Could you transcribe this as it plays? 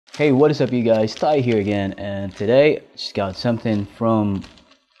Hey, what is up you guys, Ty here again, and today I just got something from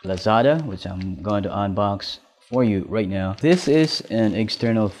Lazada which I'm going to unbox for you right now. This is an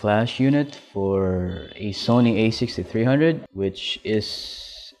external flash unit for a Sony a6300, which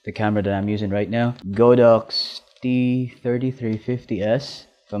is the camera that I'm using right now. Godox TT350s,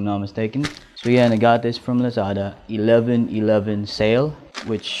 if I'm not mistaken. So yeah, and I got this from Lazada, 11/11 sale,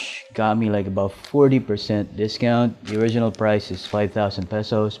 which got me like about 40% discount. The original price is 5,000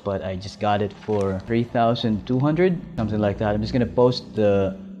 pesos, but I just got it for 3,200, something like that. I'm just gonna post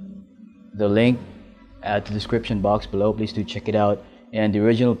the link at the description box below. Please do check it out. And the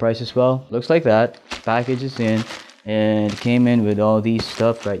original price as well looks like that. Package is in, and it came in with all these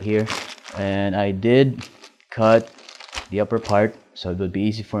stuff right here, and I did cut the upper part so it would be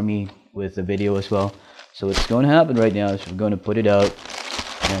easy for me with the video as well. So what's going to happen right now is we're going to put it out,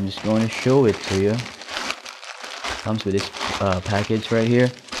 and I'm just going to show it to you. Comes with this package right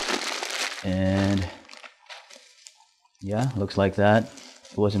here, and yeah, looks like that.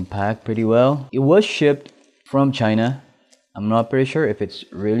 It wasn't packed pretty well. It was shipped from China. I'm not pretty sure if it's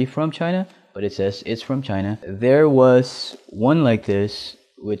really from China, but it says it's from China. There was one like this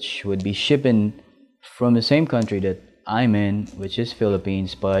which would be shipping from the same country that I'm in, which is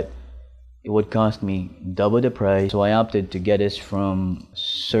Philippines, but it would cost me double the price. So I opted to get this from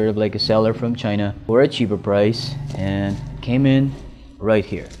sort of like a seller from China for a cheaper price, and came in right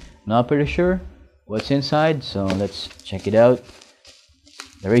here. Not pretty sure what's inside, so let's check it out.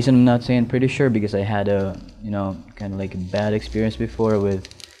 The reason I'm not saying pretty sure, because I had a, kind of like a bad experience before with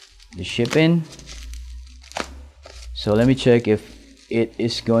the shipping. So let me check if it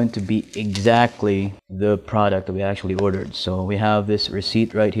is going to be exactly the product that we actually ordered. So we have this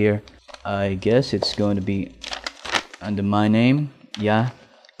receipt right here. I guess it's going to be under my name. Yeah,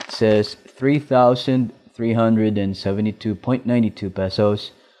 it says 3,372.92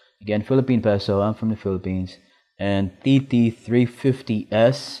 pesos. Again, Philippine peso. I'm from the Philippines. And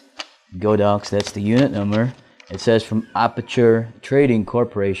TT350s Godox, that's the unit number. It says from Aperture Trading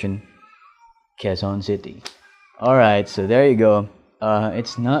Corporation, Quezon City. Alright, so there you go.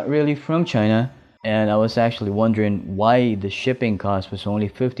 It's not really from China, and I was actually wondering why the shipping cost was only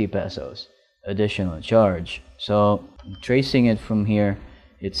 50 pesos additional charge. So tracing it from here,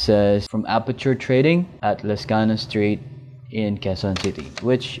 it says from Aperture Trading at Lascana Street in Quezon City,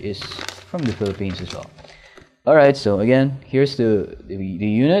 which is from the Philippines as well. Alright, so again, here's the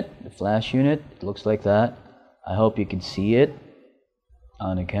unit, the flash unit. It looks like that. I hope you can see it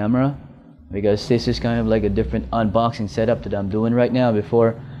on the camera, because this is kind of like a different unboxing setup that I'm doing right now.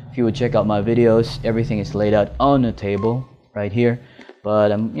 Before, if you would check out my videos, everything is laid out on the table right here,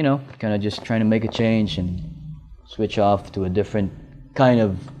 but I'm kind of just trying to make a change and switch off to a different kind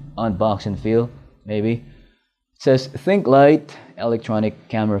of unboxing feel. Maybe it says Think Light electronic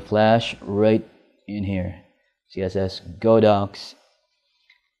camera flash right in here. CSS Godox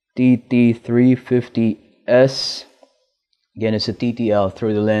TT350s. Again, it's a TTL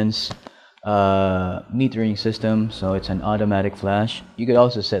through the lens metering system, so it's an automatic flash. You could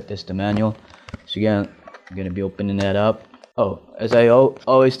also set this to manual. So again, I'm gonna be opening that up. Oh, as I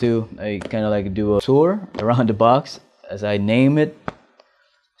always do, I kind of like do a tour around the box as I name it.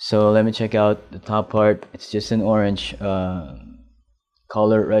 So let me check out the top part. It's just an orange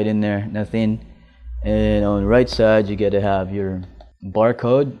color right in there, nothing. And on the right side, you get to have your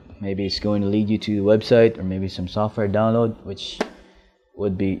barcode. Maybe it's going to lead you to the website, or maybe some software download, which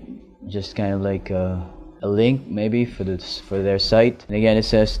would be just kind of like a link maybe for their site. And again, it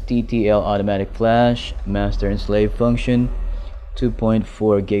says TTL automatic flash, master and slave function,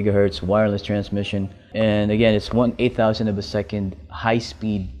 2.4 gigahertz wireless transmission, and again, it's 1/8000 of a second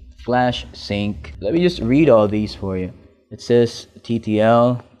high-speed flash sync. Let me just read all these for you. It says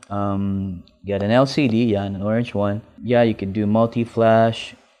TTL. Get an LCD, yeah, an orange one. Yeah, you can do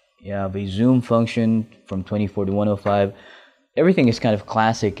multi-flash. You have a zoom function from 24 to 105. Everything is kind of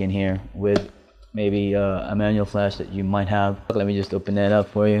classic in here, with maybe a manual flash that you might have. Let me just open that up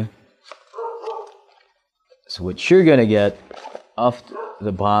for you. So what you're gonna get off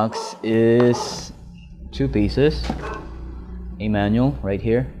the box is two pieces. A manual right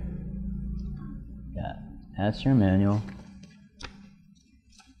here. Yeah, that's your manual.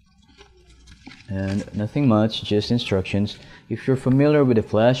 And nothing much, just instructions. If you're familiar with the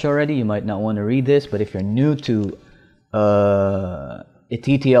flash already, you might not want to read this, but if you're new to a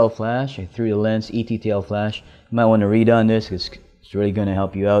TTL flash, a through the lens ETTL flash, you might want to read on this, because it's really going to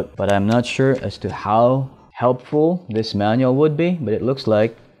help you out. But I'm not sure as to how helpful this manual would be, but it looks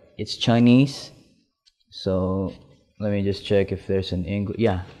like it's Chinese. So let me just check if there's an English.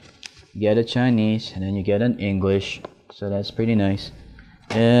 Yeah, you get a Chinese and then you get an English, so that's pretty nice.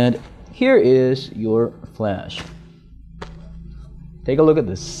 And here is your flash. Take a look at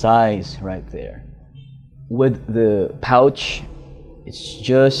the size right there. With the pouch, it's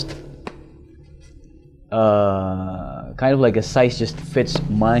just kind of like a size just fits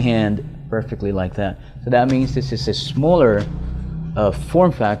my hand perfectly like that. So that means this is a smaller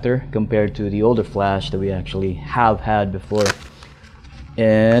form factor compared to the older flash that we actually have had before.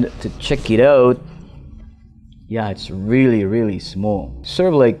 And to check it out, yeah, it's really small.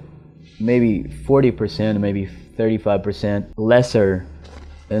 Sort of like maybe 40%, maybe 35% lesser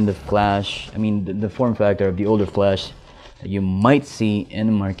than the flash. I mean, the form factor of the older flash that you might see in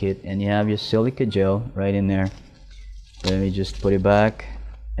the market. And you have your silica gel right in there. Let me just put it back.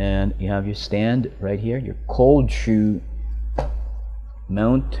 And you have your stand right here, your cold shoe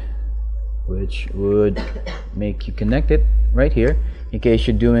mount, which would make you connect it right here. In case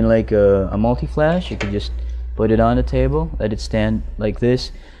you're doing like a multi-flash, you can just put it on the table, let it stand like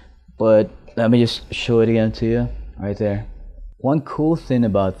this. But let me just show it again to you right there. One cool thing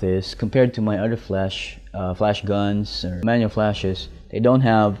about this, compared to my other flash guns or manual flashes, they don't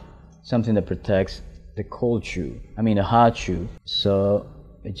have something that protects the cold shoe, I mean the hot shoe. So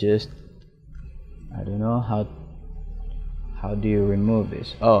it just, I don't know how do you remove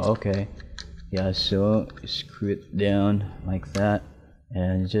this. Oh, okay, yeah, so screw it down like that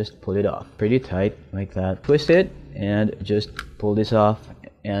and just pull it off pretty tight like that. Twist it and just pull this off,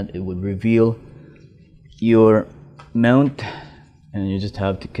 and it would reveal your mount, and you just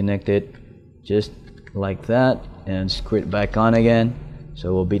have to connect it just like that and screw it back on again, so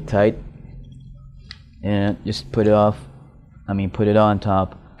it will be tight. And just put it on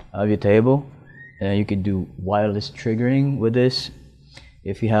top of your table. And you can do wireless triggering with this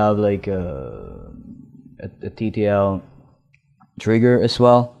if you have like a TTL trigger as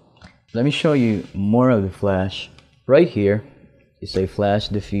well. Let me show you more of the flash. Right here is a flash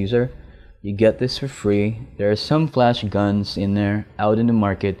diffuser. You get this for free. There are some flash guns in there out in the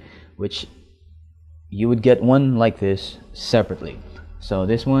market which you would get one like this separately. So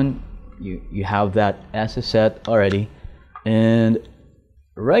this one, you have that as a set already. And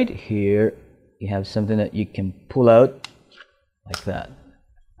right here you have something that you can pull out like that.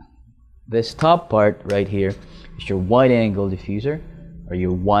 This top part right here is your wide angle diffuser, or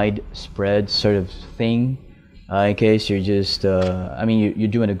your wide spread sort of thing, in case you're just you're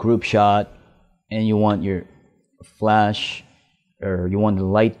doing a group shot and you want your flash, or you want the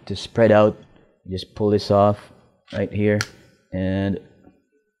light to spread out. You just pull this off right here and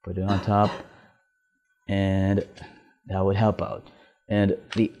put it on top, and that would help out. And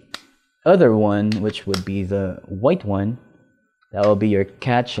the other one, which would be the white one, that will be your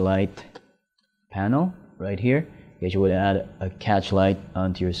catch light panel right here. You would add a catch light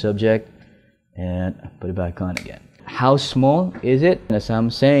onto your subject and put it back on again. How small is it? As I'm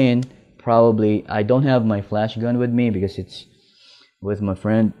saying, probably I don't have my flash gun with me because it's with my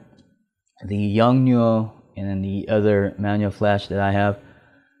friend, the Yongnuo, and then the other manual flash that I have.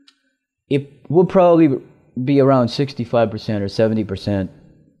 It will probably be around 65% or 70%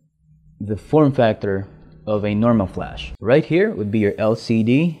 the form factor of a normal flash. Right here would be your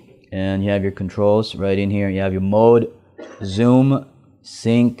LCD, and you have your controls right in here. You have your mode, zoom,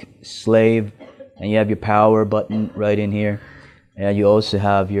 sync, slave, and you have your power button right in here. And you also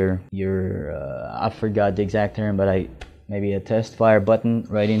have your I forgot the exact term, but maybe a test fire button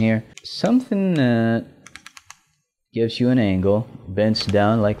right in here. Something that gives you an angle, bends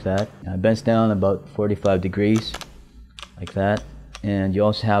down like that. Bends down about 45 degrees like that. And you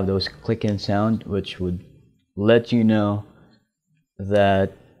also have those clicking sound, which would let you know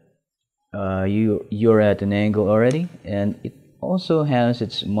that you're at an angle already. And it also has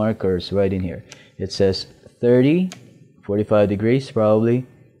its markers right in here. It says 30, 45 degrees probably,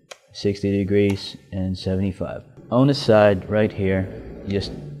 60 degrees, and 75. On the side right here, you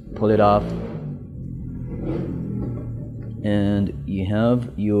just pull it off, and you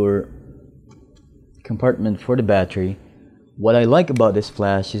have your compartment for the battery. What I like about this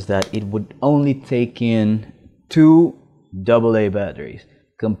flash is that it would only take in 2 AA batteries,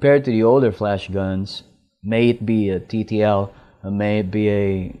 compared to the older flash guns, may it be a TTL or may it be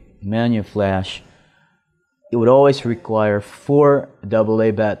a manual flash. It would always require 4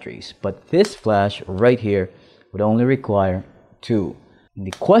 AA batteries, but this flash right here would only require 2. And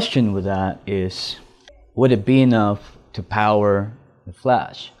the question with that is, would it be enough to power the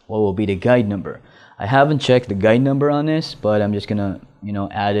flash? What will be the guide number? I haven't checked the guide number on this, but I'm just gonna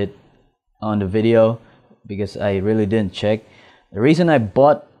add it on the video because I really didn't check. The reason I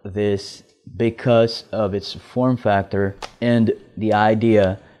bought this because of its form factor and the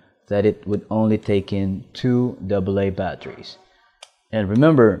idea that it would only take in 2 AA batteries. And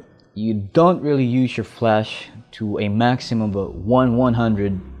remember, you don't really use your flash to a maximum of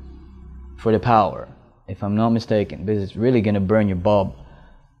 1/100 for the power, if I'm not mistaken, because it's really gonna burn your bulb.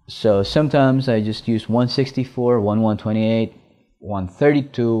 So sometimes I just use 164, 128,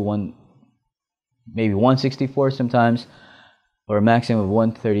 132, maybe 164 sometimes, or a maximum of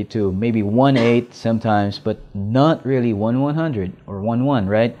 132, maybe 1/8 sometimes, but not really 1/100 or 1/1,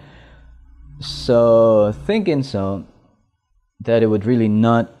 right? So thinking so that it would really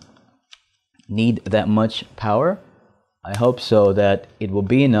not need that much power. I hope so that it will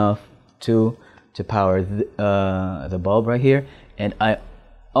be enough to power the bulb right here, and I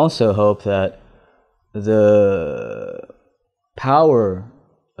also hope that the power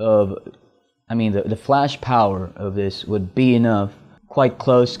of, the flash power of this would be enough, quite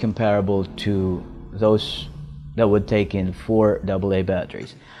close comparable to those that would take in 4 AA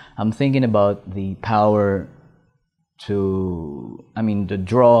batteries. I'm thinking about the power to, the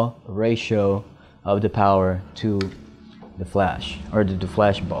draw ratio of the power to the flash, or the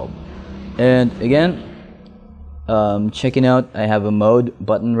flash bulb. And again, checking out, I have a mode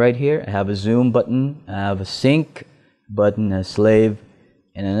button right here, I have a zoom button, I have a sync button, a slave,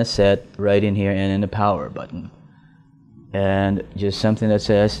 and then a set right in here, and then a power button, and just something that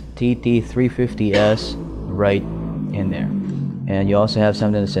says TT350s right in there. And you also have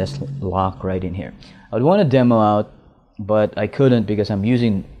something that says lock right in here. I would want to demo out, but I couldn't because I'm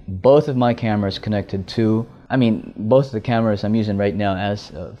using both of my cameras connected to, both of the cameras I'm using right now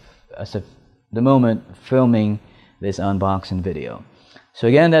as of the moment filming this unboxing video. So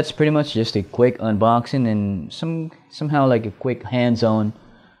again, that's pretty much just a quick unboxing and somehow like a quick hands-on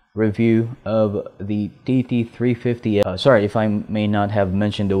review of the TT350. Sorry if I may not have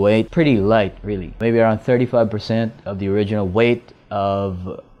mentioned the weight. Pretty light, really. Maybe around 35% of the original weight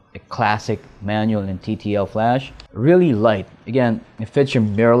of a classic manual and TTL flash. Really light. Again, it fits your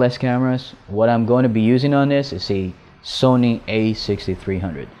mirrorless cameras. What I'm going to be using on this is a Sony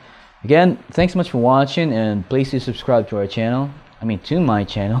a6300. Again, thanks so much for watching, and please do subscribe to our channel. To my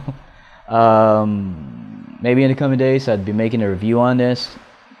channel. Maybe in the coming days I'd be making a review on this,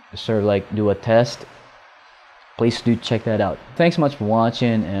 sort of like do a test. Please do check that out. Thanks so much for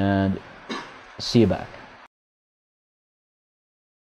watching, and see you back.